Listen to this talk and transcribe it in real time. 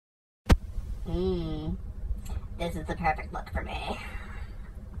This is the perfect look for me.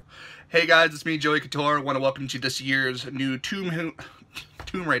 Hey guys, it's me, Joey Couture. I want to welcome you to this year's new Tomb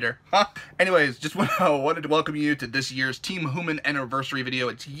Raider. Anyways, just wanted to welcome you to this year's Team Hooman anniversary video.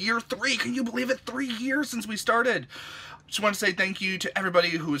 It's year 3. Can you believe it? 3 years since we started. Just want to say thank you to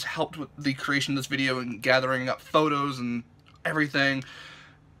everybody who has helped with the creation of this video and gathering up photos and everything.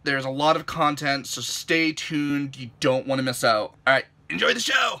 There's a lot of content, so stay tuned. You don't want to miss out. Alright, enjoy the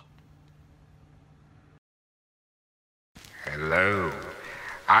show! Hello,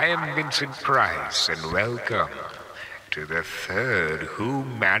 I am Vincent Price, and welcome to the 3rd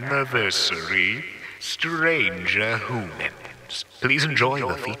Hoomanniversary Stranger Hoomans. Please enjoy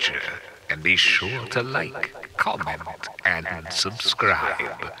the feature, and be sure to like, comment, and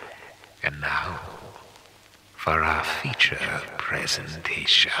subscribe. And now, for our feature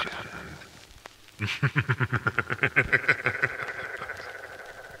presentation.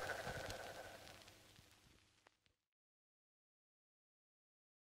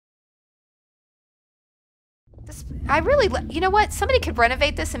 You know what? Somebody could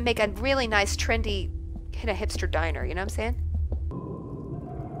renovate this and make a really nice, trendy, kind of hipster diner. You know what I'm saying?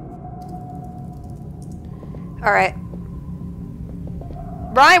 All right.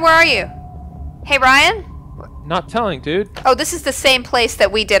 Ryan, where are you? Hey, Ryan? Not telling, dude. Oh, this is the same place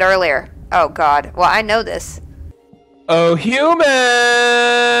that we did earlier. Oh, God. Well, I know this. Oh, humans!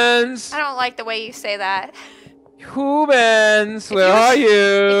 I don't like the way you say that. Humans, where are you?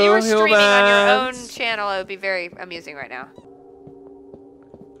 If you were streaming on your own Humans? channel, it would be very amusing right now.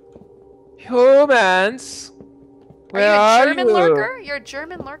 Humans, where Are you a German you? lurker? You're a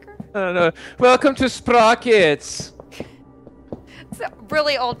German lurker? I don't know. Welcome to Sprockets. It's a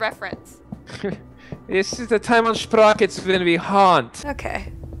really old reference. This is the time on Sprockets is going to be haunt.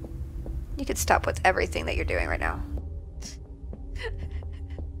 Okay. You could stop with everything that you're doing right now.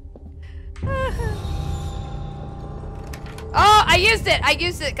 Oh, I used it! I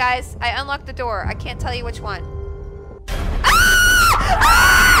used it, guys. I unlocked the door. I can't tell you which one.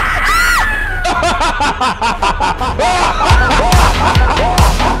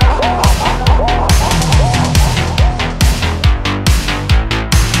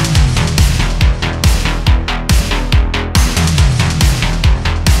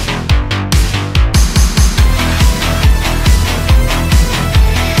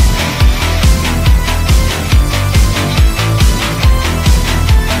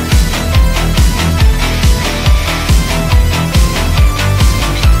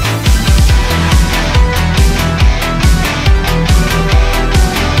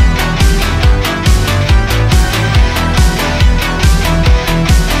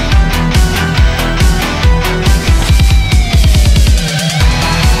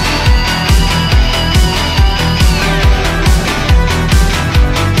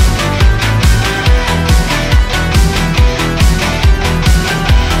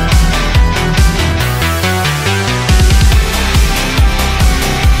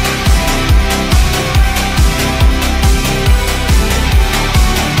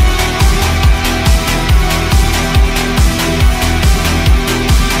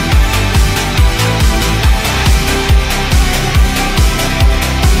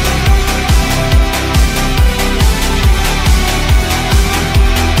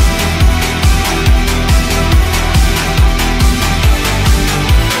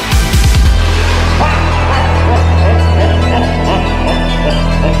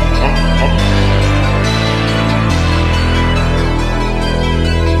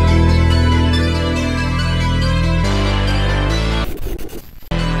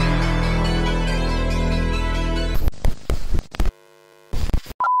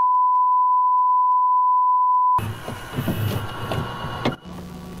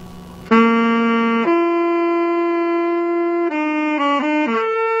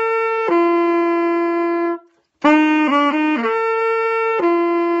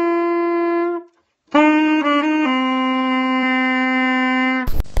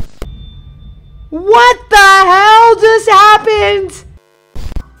 What the hell just happened?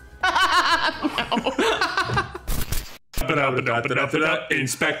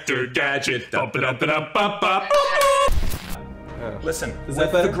 Inspector Gadget. Listen, is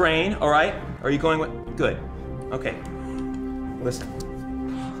that the grain, all right? Are you going with... Good. Okay. Listen.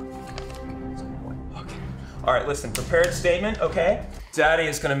 Okay. All right, listen. Prepared statement, okay? Daddy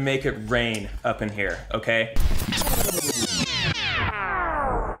is gonna make it rain up in here, okay?